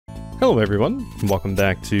Hello everyone, welcome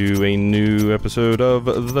back to a new episode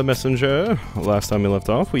of The Messenger. Last time we left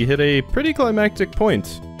off, we hit a pretty climactic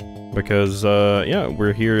point. Because, yeah,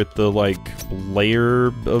 we're here at the, like, lair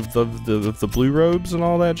of the blue robes and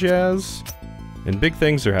all that jazz. And big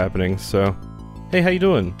things are happening, so... Hey, how you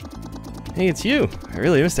doing? Hey, it's you! I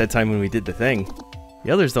really missed that time when we did the thing. The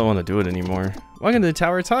others don't want to do it anymore. Welcome to the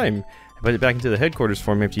Tower of Time. I put it back into the headquarters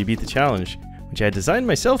form after you beat the challenge, which I had designed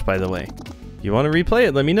myself, by the way. If you want to replay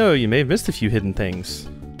it, let me know. You may have missed a few hidden things.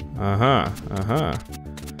 Yeah,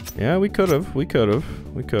 we could've.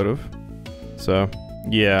 So,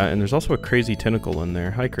 yeah, and there's also a crazy tentacle in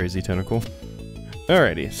there. Hi, crazy tentacle.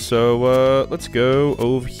 Alrighty, so, let's go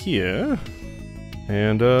over here.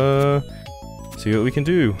 And, see what we can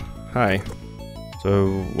do. Hi.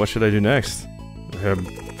 So, what should I do next?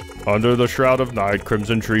 Under the Shroud of Night,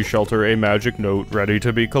 Crimson Tree Shelter, a magic note ready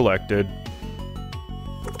to be collected.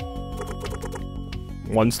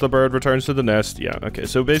 Once the bird returns to the nest, yeah, okay,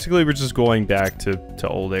 so basically we're just going back to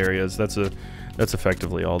old areas. That's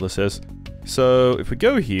effectively all this is. So, if we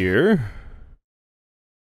go here...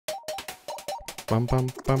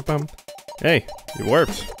 Hey, you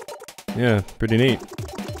warped. Yeah, pretty neat.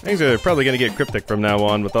 Things are probably gonna get cryptic from now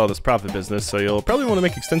on with all this profit business, so you'll probably want to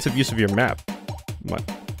make extensive use of your map.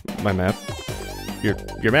 My map? Your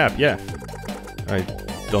map, yeah. I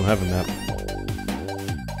don't have a map.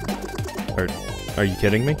 Are you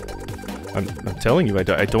kidding me? I'm telling you, I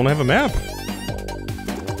don't have a map.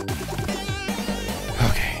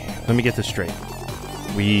 Okay, let me get this straight.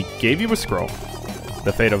 We gave you a scroll.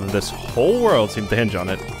 The fate of this whole world seemed to hinge on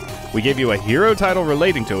it. We gave you a hero title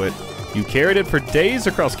relating to it. You carried it for days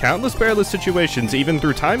across countless perilous situations, even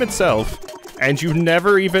through time itself, and you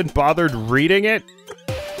never even bothered reading it?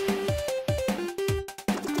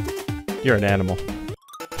 You're an animal.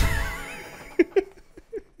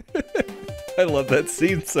 I love that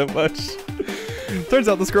scene so much. Turns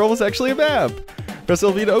out the scroll was actually a map. Press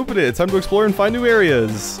LB to open it. It's time to explore and find new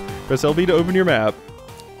areas. Press LB to open your map.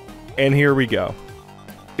 And here we go.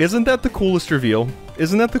 Isn't that the coolest reveal?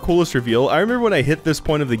 Isn't that the coolest reveal? I remember when I hit this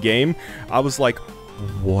point of the game, I was like,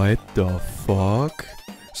 what the fuck?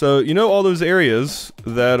 So, you know all those areas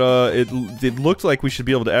that it looked like we should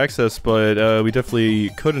be able to access, but we definitely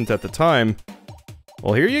couldn't at the time.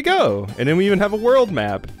 Well, here you go. And then we even have a world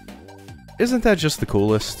map. Isn't that just the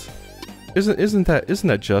coolest? Isn't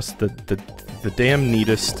that just the damn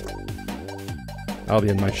neatest? I'll be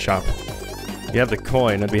in my shop. If you have the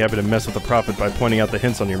coin, I'd be happy to mess with the profit by pointing out the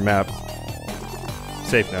hints on your map.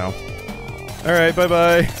 Safe now. Alright,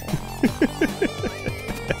 bye-bye.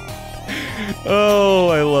 Oh,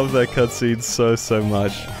 I love that cutscene so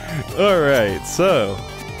much. Alright, so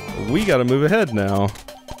we gotta move ahead now.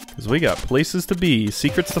 Because we got places to be,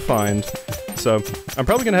 secrets to find. So, I'm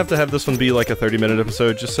probably gonna have to have this one be like a 30-minute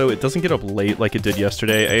episode, just so it doesn't get up late like it did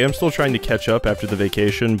yesterday. I am still trying to catch up after the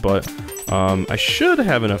vacation, but I should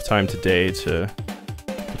have enough time today to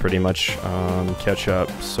pretty much catch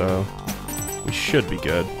up, so we should be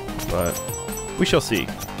good, but we shall see.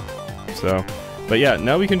 So, but yeah,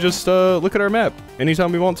 now we can just look at our map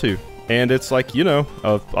anytime we want to. And it's like, you know,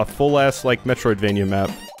 a full-ass like Metroidvania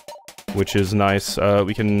map, which is nice.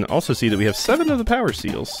 We can also see that we have 7 of the power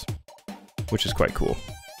seals, which is quite cool.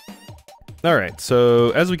 Alright,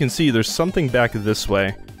 so as we can see, there's something back this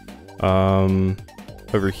way.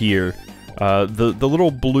 Over here. The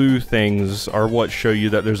little blue things are what show you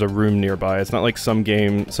that there's a room nearby. It's not like some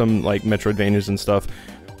like Metroidvanias and stuff,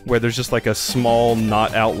 where there's just like a small,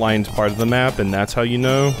 not outlined part of the map, and that's how you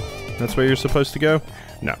know that's where you're supposed to go.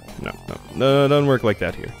 No, it doesn't work like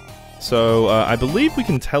that here. So, I believe we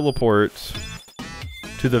can teleport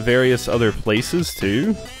to the various other places,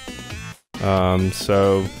 too.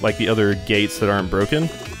 So, like the other gates that aren't broken.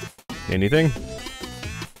 Anything?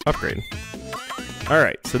 Upgrade.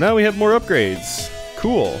 Alright, so now we have more upgrades.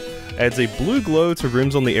 Cool. Adds a blue glow to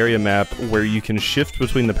rooms on the area map where you can shift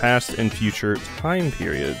between the past and future time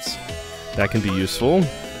periods. That can be useful.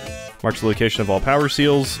 Marks the location of all power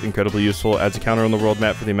seals. Incredibly useful. Adds a counter on the world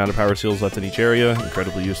map for the amount of power seals left in each area.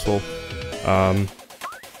 Incredibly useful.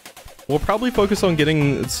 We'll probably focus on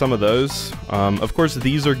getting some of those. Of course,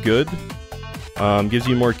 these are good. Gives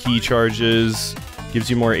you more key charges, gives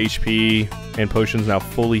you more HP, and potions now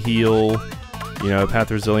fully heal. You know, Path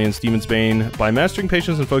of Resilience, Demon's Bane. By mastering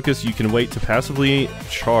Patience and Focus, you can wait to passively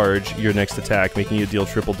charge your next attack, making you deal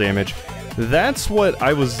triple damage. That's what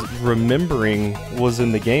I was remembering was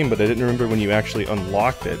in the game, but I didn't remember when you actually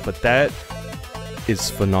unlocked it. But that is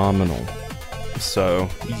phenomenal. So,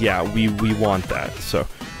 yeah, we want that. So,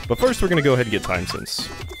 but first we're going to go ahead and get Time Sense.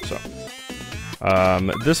 So,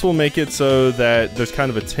 this will make it so that there's kind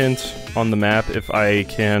of a tint on the map if I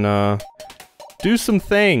can do some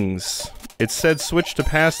things. It said switch to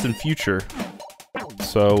past and future.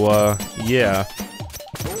 So, yeah.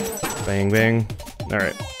 Bang, bang.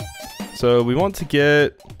 Alright. So, we want to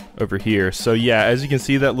get over here. So, yeah, as you can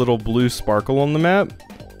see, that little blue sparkle on the map,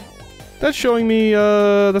 that's showing me,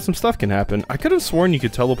 that some stuff can happen. I could have sworn you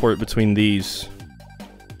could teleport between these.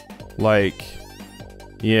 Like,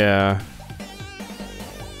 yeah.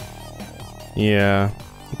 Yeah.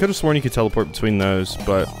 I could have sworn you could teleport between those,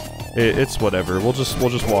 but it's whatever. We'll just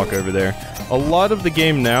walk over there. A lot of the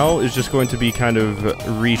game now is just going to be kind of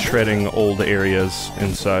retreading old areas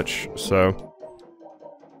and such, so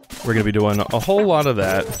we're gonna be doing a whole lot of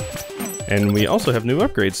that. And we also have new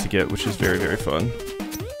upgrades to get, which is very, very fun.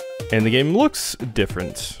 And the game looks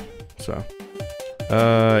different, so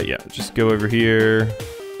yeah, just go over here,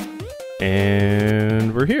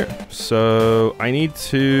 and we're here. So I need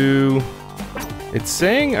to. It's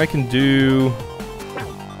saying I can do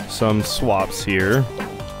some swaps here.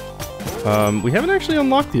 We haven't actually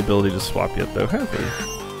unlocked the ability to swap yet, though, have we?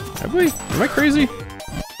 Have we? Am I crazy?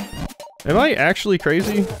 Am I actually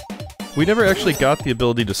crazy? We never actually got the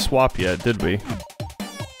ability to swap yet, did we?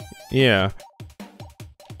 Yeah.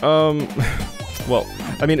 Well,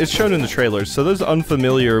 I mean, it's shown in the trailers, so those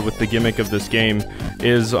unfamiliar with the gimmick of this game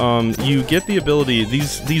is, you get the ability,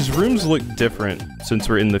 these rooms look different since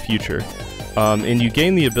we're in the future, and you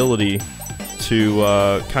gain the ability to,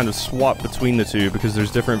 kind of swap between the two, because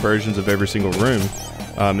there's different versions of every single room,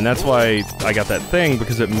 and that's why I got that thing,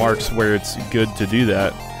 because it marks where it's good to do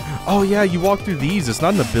that. Oh yeah, you walk through these, it's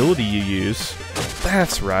not an ability you use.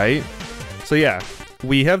 That's right. So yeah,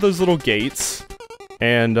 we have those little gates,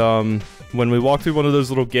 and, when we walk through one of those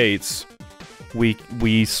little gates,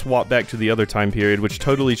 we swap back to the other time period, which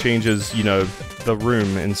totally changes, you know, the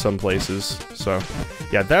room in some places. So,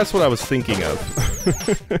 yeah, that's what I was thinking of.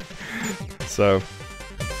 So,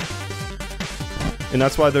 and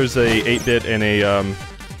that's why there's a 8-bit and a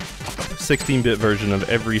 16-bit version of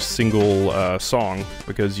every single song,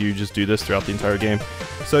 because you just do this throughout the entire game.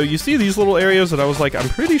 So you see these little areas, and I was like, I'm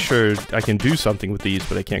pretty sure I can do something with these,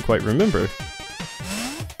 but I can't quite remember.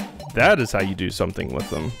 That is how you do something with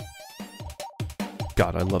them.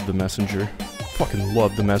 God, I love The Messenger. Fucking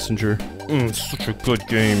love The Messenger. It's such a good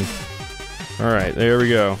game. Alright, there we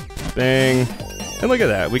go. Bang. And look at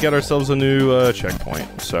that, we got ourselves a new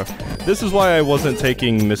checkpoint. So, this is why I wasn't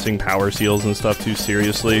taking missing power seals and stuff too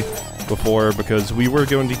seriously before, because we were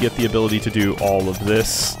going to get the ability to do all of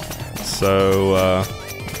this. So,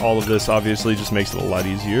 all of this obviously just makes it a lot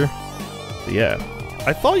easier. But yeah,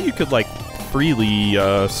 I thought you could, like, freely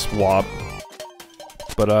swap,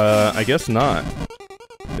 but I guess not.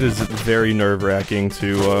 It is very nerve-wracking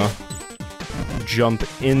to jump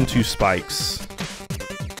into spikes.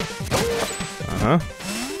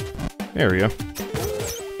 There we go.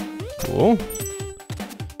 Cool.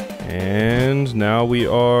 And now we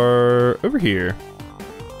are over here.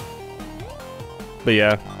 But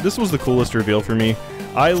yeah, this was the coolest reveal for me.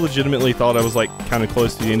 I legitimately thought I was like kind of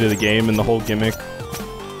close to the end of the game, and the whole gimmick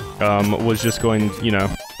was just going, you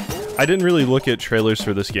know, I didn't really look at trailers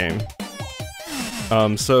for this game.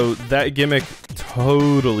 So that gimmick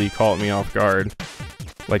totally caught me off guard.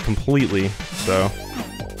 Like, completely, so.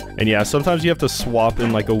 And yeah, sometimes you have to swap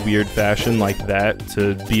in like a weird fashion like that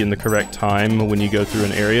to be in the correct time when you go through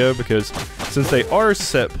an area, because since they are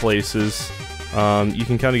set places, you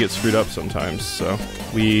can kind of get screwed up sometimes, so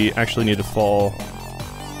we actually need to fall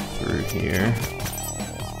through here.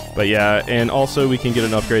 But yeah, and also we can get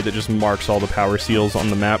an upgrade that just marks all the power seals on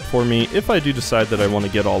the map for me, if I do decide that I want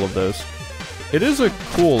to get all of those. It is a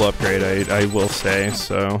cool upgrade, I will say,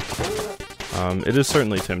 so it is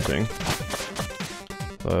certainly tempting.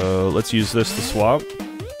 Let's use this to swap,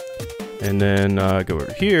 and then go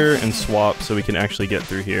over here and swap so we can actually get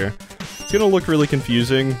through here. It's gonna look really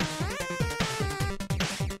confusing,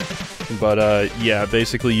 but yeah,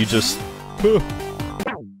 basically you just...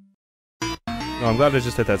 No, I'm glad I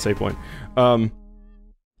just hit that save point.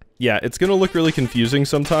 Yeah, it's gonna look really confusing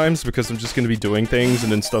sometimes because I'm just gonna be doing things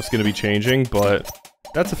and then stuff's gonna be changing, but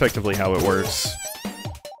that's effectively how it works.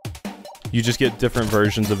 You just get different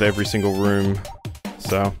versions of every single room,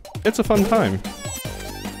 so it's a fun time.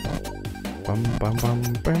 Bum, bum, bum,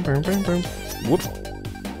 bum, bum, bum, bum. Whoop.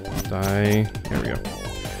 Die. There we go.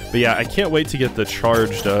 But yeah, I can't wait to get the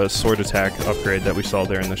charged sword attack upgrade that we saw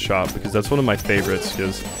there in the shop, because that's one of my favorites,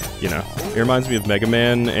 because, you know, it reminds me of Mega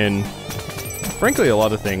Man and, frankly, a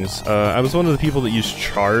lot of things. I was one of the people that used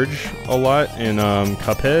charge a lot in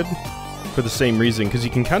Cuphead for the same reason, because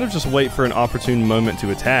you can kind of just wait for an opportune moment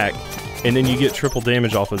to attack, and then you get triple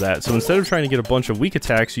damage off of that. So instead of trying to get a bunch of weak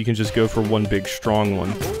attacks, you can just go for one big strong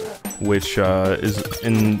one. which is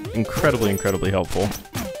incredibly helpful.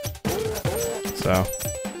 So,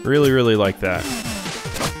 really like that.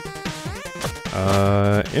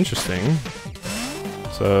 Interesting.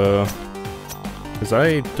 So, because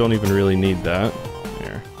I don't even really need that.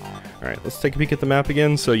 There. Alright, let's take a peek at the map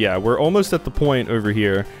again. So yeah, we're almost at the point over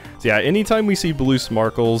here. So yeah, anytime we see blue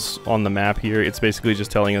sparkles on the map here, it's basically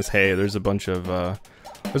just telling us, hey, there's a bunch of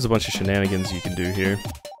shenanigans you can do here.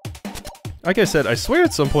 Like I said, I swear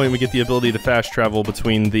at some point we get the ability to fast travel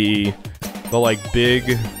between the like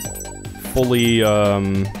big, fully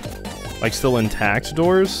like still intact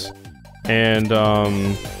doors and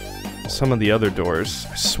some of the other doors.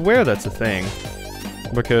 I swear that's a thing.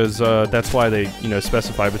 Because that's why they, you know,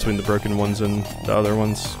 specify between the broken ones and the other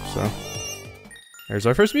ones, so. There's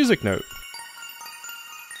our first music note.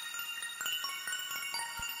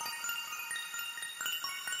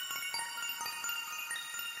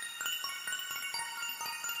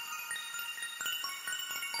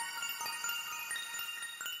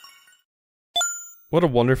 What a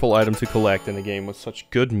wonderful item to collect in a game with such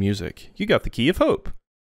good music. You got the Key of Hope.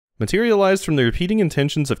 Materialized from the repeating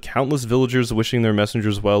intentions of countless villagers wishing their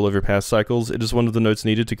messengers well over past cycles, it is one of the notes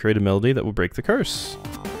needed to create a melody that will break the curse.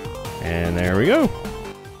 And there we go.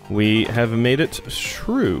 We have made it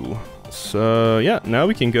true. So yeah, now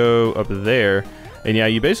we can go up there. And yeah,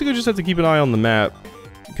 you basically just have to keep an eye on the map.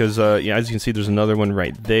 Because yeah, as you can see, there's another one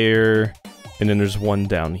right there. And then there's one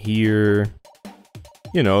down here.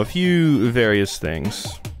 You know, a few various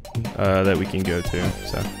things that we can go to,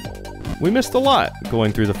 so. We missed a lot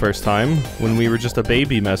going through the first time when we were just a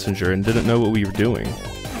baby messenger and didn't know what we were doing.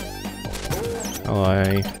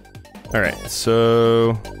 Alright,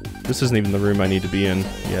 so this isn't even the room I need to be in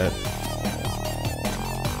yet.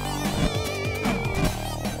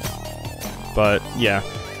 But yeah,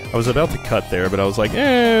 I was about to cut there, but I was like,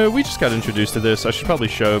 we just got introduced to this. I should probably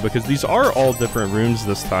show, because these are all different rooms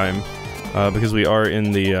this time. Because we are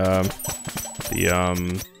in the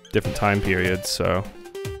different time periods, so.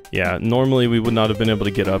 Yeah, normally we would not have been able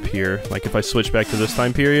to get up here. Like if I switch back to this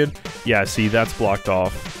time period, yeah, see, that's blocked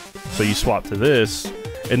off. So you swap to this,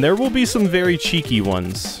 and there will be some very cheeky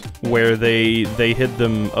ones where they hit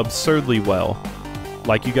them absurdly well.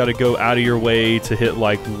 Like you gotta go out of your way to hit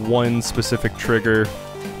like one specific trigger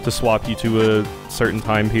to swap you to a certain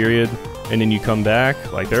time period, and then you come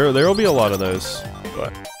back. Like there'll be a lot of those,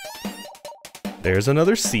 but there's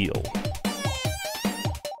another seal.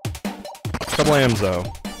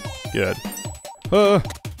 Kablamzo. Good. Was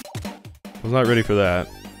not ready for that.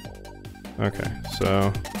 Okay,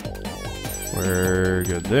 so we're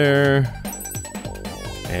good there.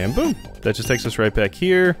 And boom! That just takes us right back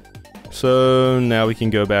here. So now we can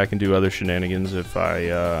go back and do other shenanigans if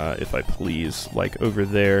I please, like over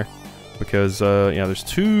there. Because yeah, there's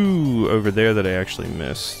two over there that I actually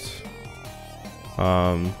missed.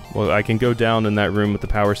 Well, I can go down in that room with the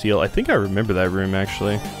power seal. I think I remember that room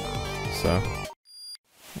actually. So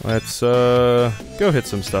let's go hit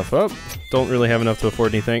some stuff up. Don't really have enough to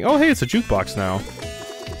afford anything. Oh hey, it's a jukebox now.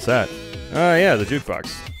 What's that? Yeah, the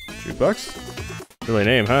jukebox. Jukebox? Silly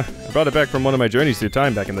name, huh? I brought it back from one of my journeys through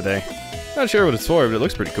time back in the day. Not sure what it's for, but it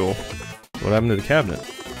looks pretty cool. What happened to the cabinet?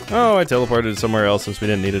 Oh, I teleported it somewhere else since we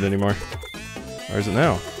didn't need it anymore. Where is it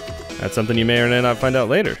now? That's something you may or may not find out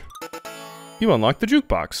later. You unlock the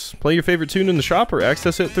jukebox. Play your favorite tune in the shop or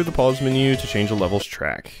access it through the pause menu to change a level's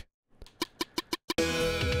track.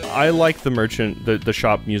 I like the the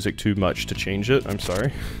shop music too much to change it. I'm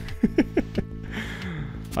sorry.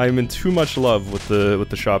 I'm in too much love with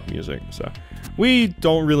the shop music, so we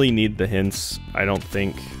don't really need the hints, I don't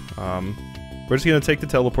think. We're just gonna take the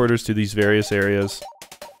teleporters to these various areas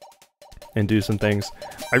and do some things.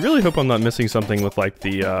 I really hope I'm not missing something with like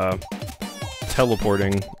the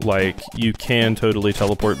teleporting. Like you can totally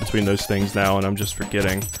teleport between those things now, and I'm just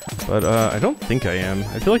forgetting. But I don't think I am.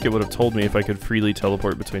 I feel like it would have told me if I could freely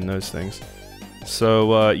teleport between those things.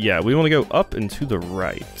 So yeah, we want to go up and to the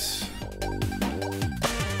right.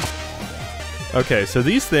 Okay, so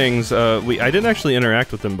these things, I didn't actually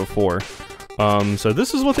interact with them before. So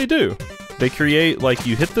this is what they do. They create, like,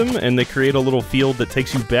 you hit them, and they create a little field that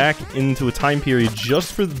takes you back into a time period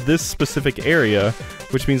just for this specific area,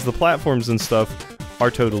 which means the platforms and stuff are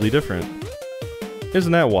totally different.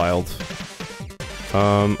 Isn't that wild?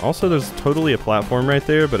 Also, there's totally a platform right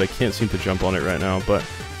there, but I can't seem to jump on it right now. But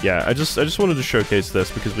yeah, I just wanted to showcase this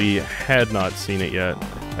because we had not seen it yet.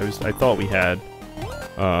 I thought we had,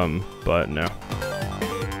 but no.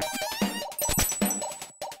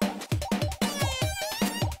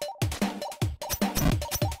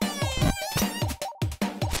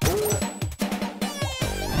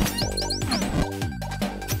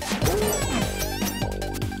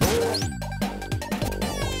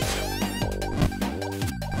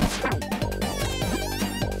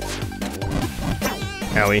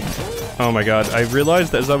 Howie. Oh my god, I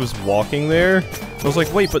realized as I was walking there, I was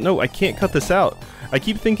like, wait, but no, I can't cut this out. I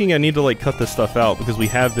keep thinking I need to, like, cut this stuff out because we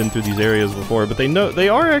have been through these areas before, but they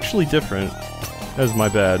are actually different. That's my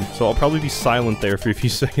bad. So I'll probably be silent there for a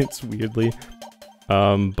few seconds, weirdly.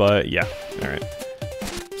 But yeah, alright.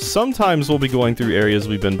 Sometimes we'll be going through areas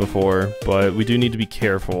we've been before, but we do need to be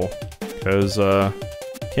careful, because,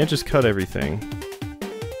 can't just cut everything.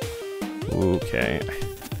 Okay.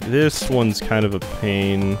 This one's kind of a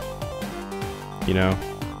pain, you know,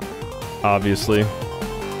 obviously.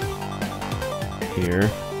 Here.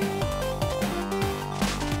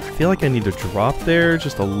 I feel like I need to drop there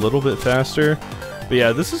just a little bit faster. But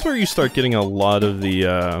yeah, this is where you start getting a lot of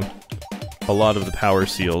the power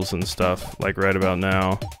seals and stuff, like right about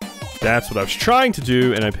now. That's what I was trying to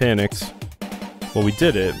do, and I panicked. Well, we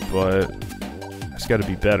did it, but it's got to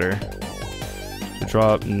be better. So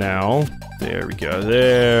drop now. There we go.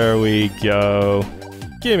 There we go.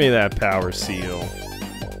 Give me that power seal.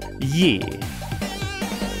 Yeah.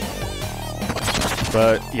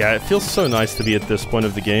 But yeah, it feels so nice to be at this point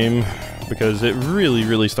of the game, because it really,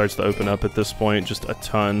 really starts to open up at this point, just a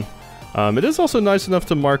ton. It is also nice enough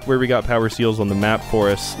to mark where we got power seals on the map for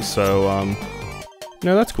us, so,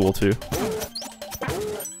 no, that's cool too.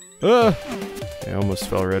 I almost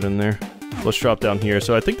fell right in there. Let's drop down here.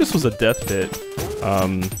 So I think this was a death pit,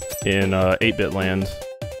 in 8-bit land.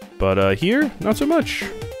 But, here, not so much.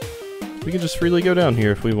 We can just freely go down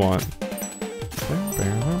here if we want.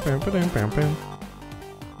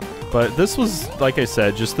 But this was, like I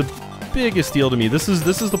said, just the biggest deal to me. This is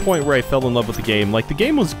the point where I fell in love with the game. Like, the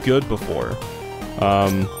game was good before. I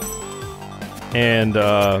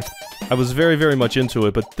was very, very much into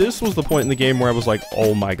it, but this was the point in the game where I was like,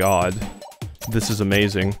 oh my god, this is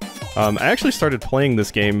amazing. I actually started playing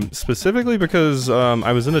this game specifically because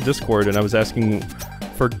I was in a Discord and I was asking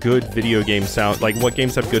for good video game sound, like what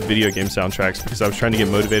games have good video game soundtracks, because I was trying to get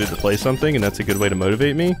motivated to play something, and that's a good way to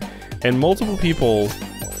motivate me. And multiple people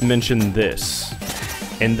mentioned this,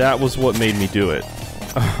 and that was what made me do it.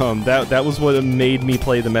 That was what made me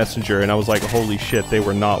play The Messenger, and I was like, holy shit, they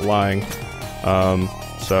were not lying.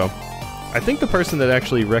 So I think the person that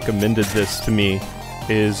actually recommended this to me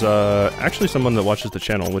is actually someone that watches the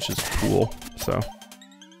channel, which is cool. So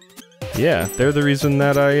yeah, they're the reason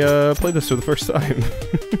that I played this for the first time.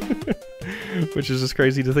 Which is just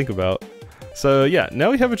crazy to think about. So yeah,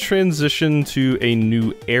 now we have a transition to a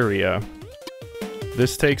new area.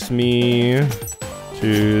 This takes me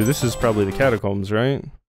to... this is probably the catacombs, right?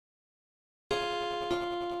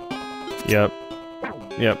 Yep.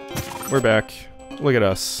 Yep. We're back. Look at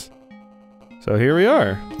us. So here we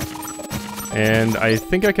are. And I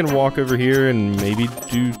think I can walk over here and maybe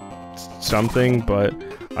do something, but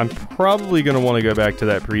I'm probably going to want to go back to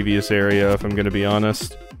that previous area if I'm going to be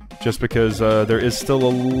honest. Just because there is still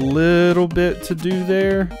a little bit to do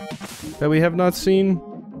there that we have not seen.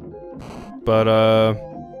 But, I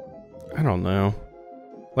don't know.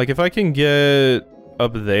 Like, if I can get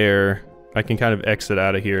up there, I can kind of exit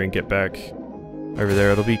out of here and get back over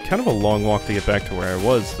there. It'll be kind of a long walk to get back to where I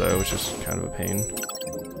was, though, which is kind of a pain.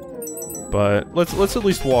 But let's at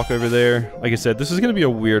least walk over there. Like I said, this is going to be a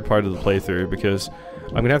weird part of the playthrough, because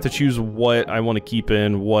I'm going to have to choose what I want to keep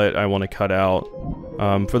in, what I want to cut out.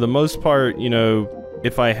 For the most part, you know,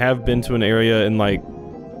 if I have been to an area and, like,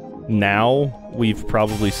 now, we've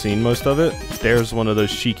probably seen most of it. There's one of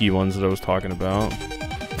those cheeky ones that I was talking about.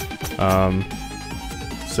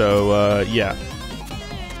 Yeah.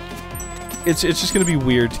 It's just gonna be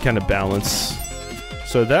weird to kind of balance.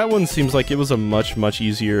 So that one seems like it was a much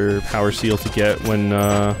easier power seal to get when,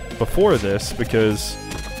 before this, because...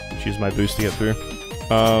 choose my boost to get through.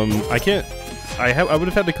 I would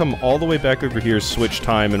have had to come all the way back over here, switch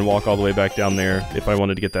time, and walk all the way back down there if I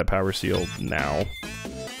wanted to get that power seal now.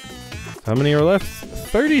 How many are left?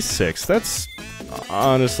 36. That's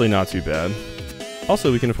honestly not too bad.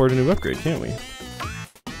 Also, we can afford a new upgrade, can't we?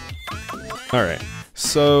 Alright.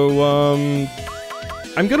 So,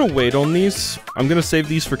 I'm gonna wait on these. I'm gonna save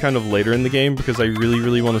these for kind of later in the game, because I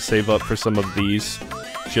really want to save up for some of these,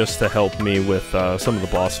 just to help me with some of the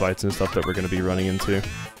boss fights and stuff that we're gonna be running into.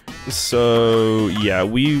 So, yeah,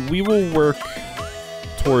 we will work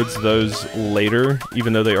towards those later,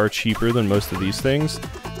 even though they are cheaper than most of these things.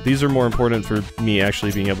 These are more important for me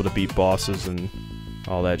actually being able to beat bosses and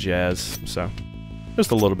all that jazz, so... just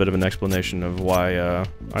a little bit of an explanation of why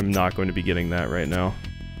I'm not going to be getting that right now.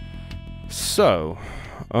 So,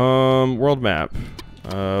 world map.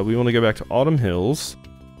 We want to go back to Autumn Hills.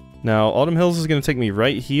 Now, Autumn Hills is going to take me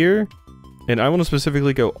right here, and I want to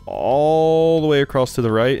specifically go all the way across to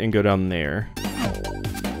the right and go down there.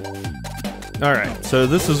 Alright, so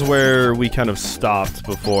this is where we kind of stopped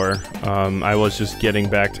before. I was just getting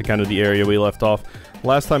back to kind of the area we left off.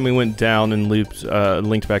 Last time we went down and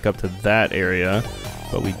linked back up to that area,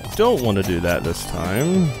 but we don't want to do that this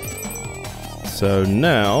time. So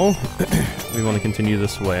now, we want to continue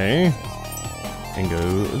this way and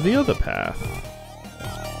go the other path.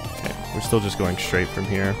 Okay, we're still just going straight from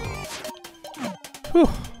here. Whew.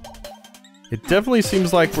 It definitely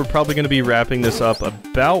seems like we're probably going to be wrapping this up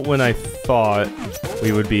about when I thought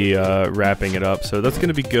we would be wrapping it up. So that's going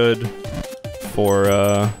to be good for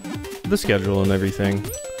the schedule and everything.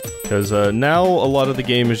 Because now a lot of the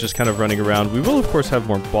game is just kind of running around. We will of course have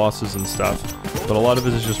more bosses and stuff, but a lot of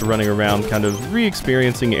it is just running around kind of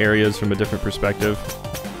re-experiencing areas from a different perspective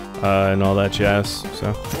and all that jazz.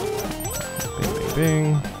 So, bing, bing,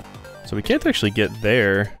 bing. So we can't actually get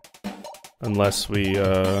there unless we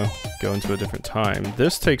go into a different time.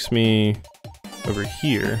 This takes me over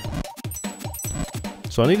here.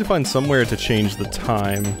 So I need to find somewhere to change the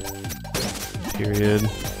time. Period.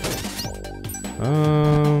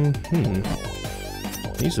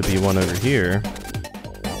 Needs to be one over here.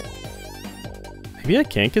 Maybe I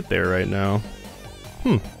can't get there right now.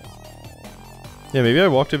 Yeah, maybe I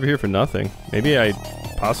walked over here for nothing. Maybe I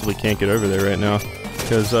possibly can't get over there right now.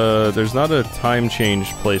 Because there's not a time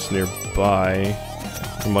change place nearby,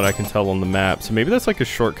 from what I can tell on the map. So maybe that's like a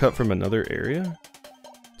shortcut from another area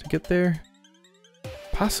to get there?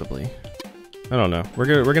 Possibly. I don't know. We're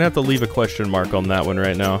gonna have to leave a question mark on that one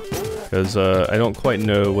right now, because I don't quite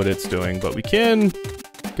know what it's doing. But we can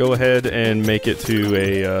go ahead and make it to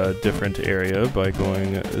a different area by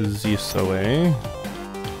going this way.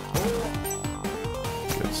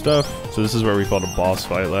 Good stuff. So this is where we fought a boss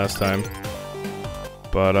fight last time.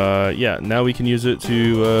 But yeah, now we can use it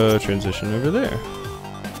to transition over there.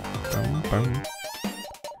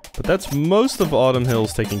 But that's most of Autumn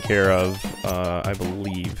Hills taken care of, I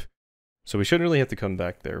believe. So we shouldn't really have to come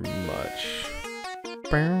back there much.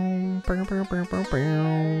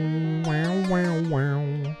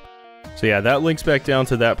 So yeah, that links back down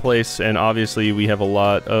to that place, and obviously we have a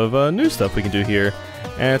lot of new stuff we can do here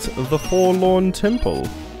at the Forlorn Temple,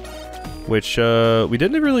 which we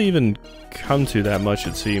didn't really even come to that much,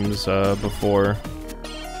 it seems, before.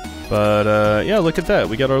 But yeah, look at that.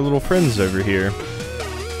 We got our little friends over here.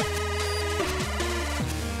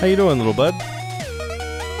 How you doing, little bud?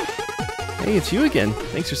 Hey, it's you again.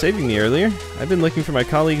 Thanks for saving me earlier. I've been looking for my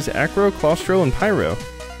colleagues Acro, Claustro, and Pyro.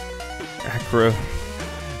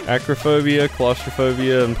 Acrophobia,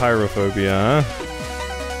 claustrophobia, and pyrophobia, huh?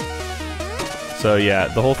 So yeah,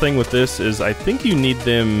 the whole thing with this is I think you need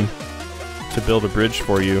them to build a bridge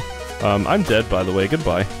for you. I'm dead, by the way.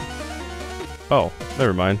 Goodbye. Oh,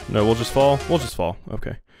 never mind. No, we'll just fall. We'll just fall.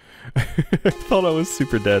 Okay. I thought I was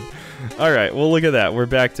super dead. Alright, well look at that. We're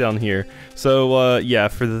back down here. So, yeah,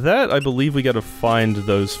 for that, I believe we gotta find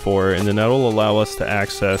those four, and then that'll allow us to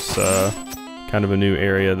access, kind of a new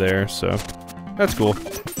area there, so that's cool.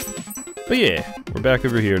 But yeah, we're back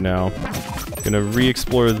over here now. Gonna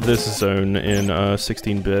re-explore this zone in,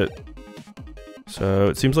 16-bit. So,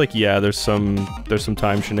 it seems like, yeah, there's some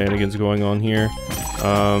time shenanigans going on here.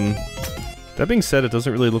 That being said, it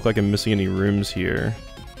doesn't really look like I'm missing any rooms here.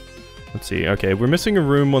 Let's see. Okay, we're missing a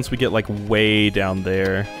room once we get, like, way down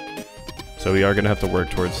there. So we are gonna have to work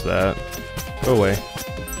towards that. Go away.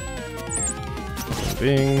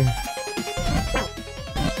 Bing.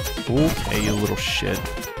 Okay, you little shit.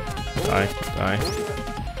 Die. Die.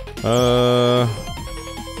 Go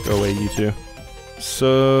away, you two.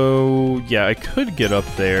 So, yeah, I could get up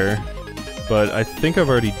there, but I think I've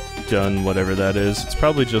already done whatever that is. It's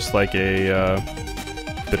probably just like a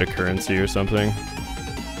bit of currency or something.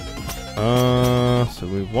 So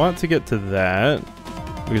we want to get to that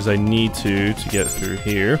because I need to get through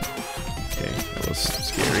here. Okay, that was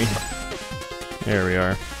scary. There we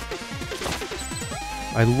are.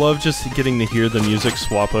 I love just getting to hear the music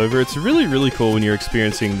swap over. It's really, really cool when you're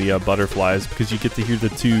experiencing the butterflies, because you get to hear the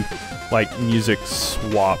two, like, music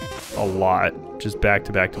swap a lot, just back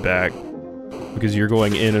to back to back, because you're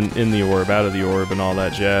going in and in the orb, out of the orb, and all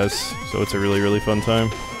that jazz. So it's a really, really fun time.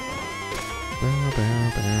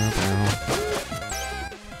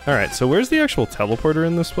 Alright, so where's the actual teleporter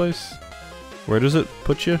in this place? Where does it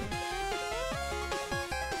put you?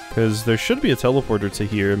 Because there should be a teleporter to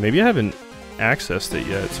here. Maybe I haven't accessed it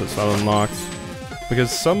yet, so it's not unlocked.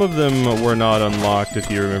 Because some of them were not unlocked, if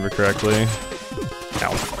you remember correctly.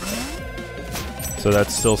 Ow. So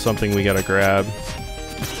that's still something we gotta grab.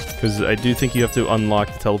 Because I do think you have to unlock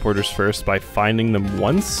the teleporters first by finding them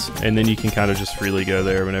once, and then you can kind of just freely go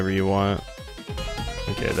there whenever you want.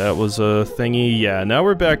 Okay, that was a thingy. Yeah, now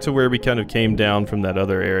we're back to where we kind of came down from that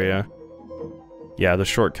other area. yeah, the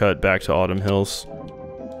shortcut back to Autumn Hills.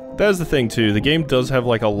 That is the thing too, the game does have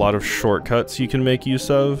like a lot of shortcuts you can make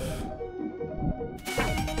use of.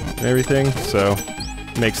 And everything, so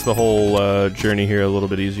makes the whole journey here a little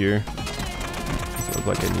bit easier. So look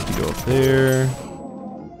like I need to go up there.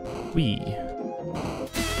 Whee.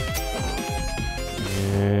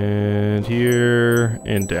 And here,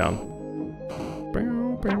 and down.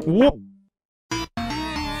 Whoop!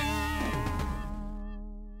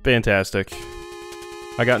 Fantastic.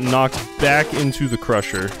 I got knocked back into the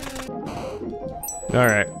crusher.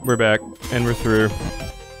 Alright, we're back, and we're through.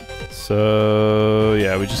 So,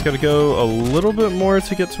 yeah, we just gotta go a little bit more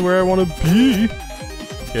to get to where I want to be.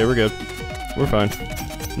 Okay, we're good. We're fine.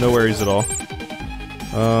 No worries at all.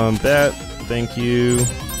 Bat, thank you.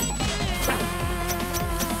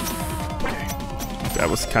 That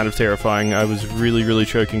was kind of terrifying. I was really, really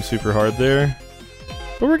choking super hard there.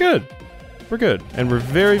 But we're good. We're good. And we're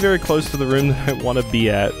very, very close to the room that I want to be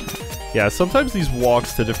at. Yeah, sometimes these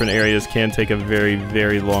walks to different areas can take a very,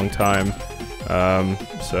 very long time.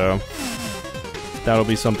 So that'll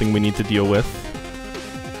be something we need to deal with.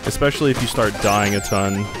 Especially if you start dying a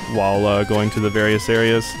ton while going to the various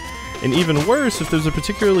areas. And even worse, if there's a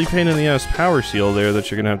particularly pain in the ass power seal there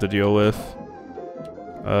that you're gonna have to deal with.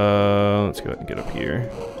 Let's go ahead and get up here.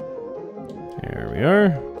 Here we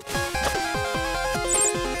are.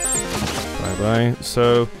 Bye-bye.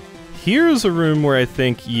 So, here's a room where I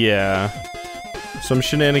think, yeah, some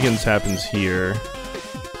shenanigans happens here.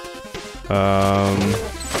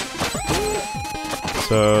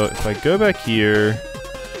 So, if I go back here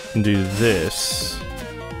and do this,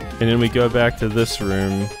 and then we go back to this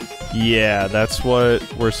room, yeah, that's what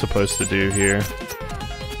we're supposed to do here.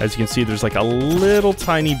 As you can see, there's like a little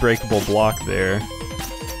tiny breakable block there.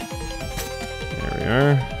 There we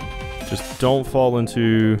are. Just don't fall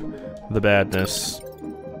into the badness.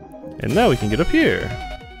 And now we can get up here.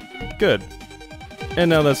 Good. And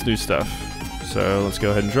now that's new stuff. So let's go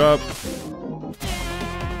ahead and drop.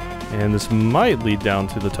 And this might lead down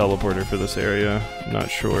to the teleporter for this area. Not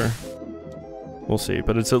sure. We'll see,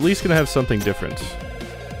 but it's at least gonna have something different.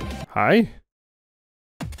 Hi?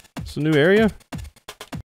 It's a new area?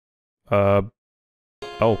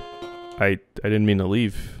 Oh. I didn't mean to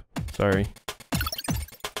leave. Sorry.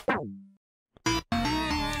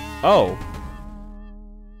 Oh.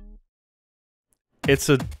 It's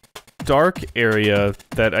a dark area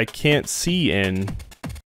that I can't see in.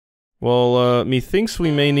 Well, methinks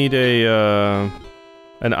we may need a,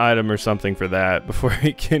 an item or something for that before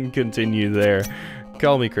we can continue there.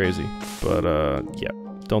 Call me crazy. But, yeah.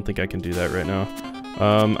 Don't think I can do that right now.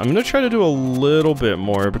 I'm gonna try to do a little bit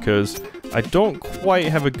more because I don't quite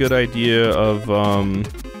have a good idea of,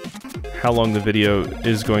 how long the video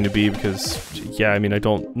is going to be because, yeah, I mean, I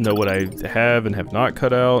don't know what I have and have not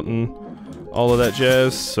cut out and all of that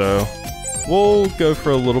jazz, so we'll go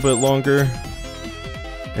for a little bit longer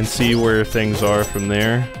and see where things are from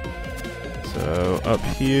there. So, up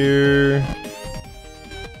here,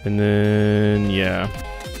 and then, yeah,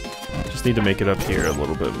 just need to make it up here a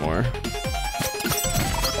little bit more.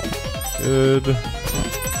 Good.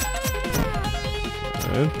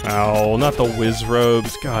 Good. Ow, not the whiz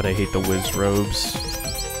robes. God, I hate the whiz robes.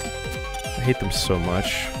 I hate them so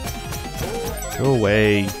much. Go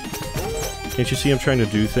away. Can't you see I'm trying to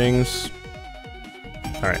do things?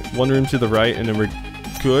 Alright, one room to the right and then we're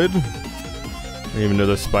good. I didn't even know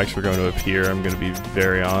those spikes were going to appear, I'm gonna be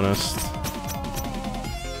very honest.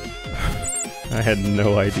 I had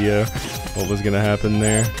no idea what was gonna happen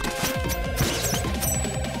there.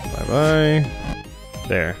 Bye-bye.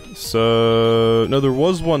 There. So... no, there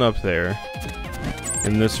was one up there.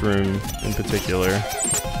 In this room, in particular.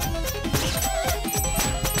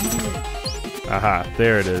 Aha,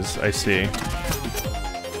 there it is. I see.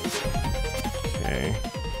 Okay.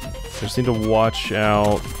 Just need to watch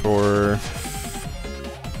out for...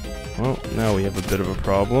 well, now we have a bit of a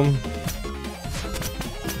problem.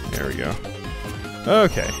 There we go.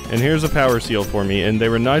 Okay, and here's a power seal for me, and they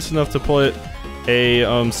were nice enough to put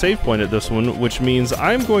a save point at this one, which means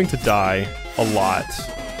I'm going to die a lot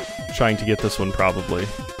trying to get this one, probably.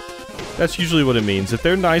 That's usually what it means. If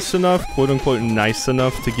they're nice enough, quote-unquote nice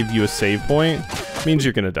enough to give you a save point, it means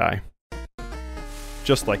you're gonna die.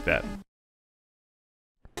 Just like that.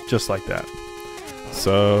 Just like that.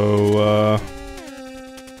 So,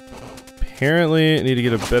 apparently I need to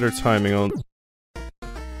get a better timing on...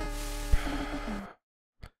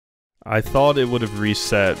 I thought it would have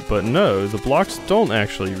reset, but no, the blocks don't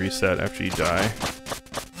actually reset after you die.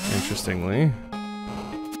 Interestingly.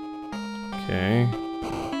 Okay.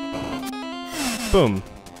 Boom.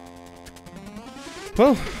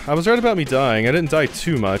 Well, I was right about me dying. I didn't die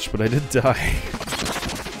too much, but I did die.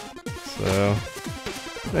 So,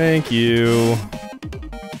 thank you.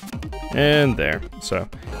 And there. So,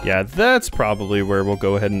 yeah, that's probably where we'll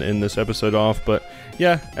go ahead and end this episode off. But,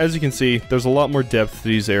 yeah, as you can see, there's a lot more depth to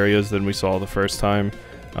these areas than we saw the first time.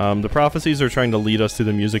 The prophecies are trying to lead us to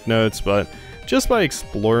the music notes, but just by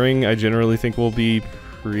exploring, I generally think we'll be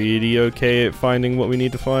pretty okay at finding what we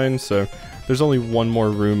need to find. So, there's only one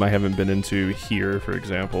more room I haven't been into here, for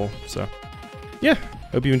example. So, yeah,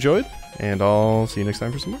 hope you enjoyed, and I'll see you next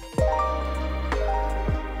time for some more.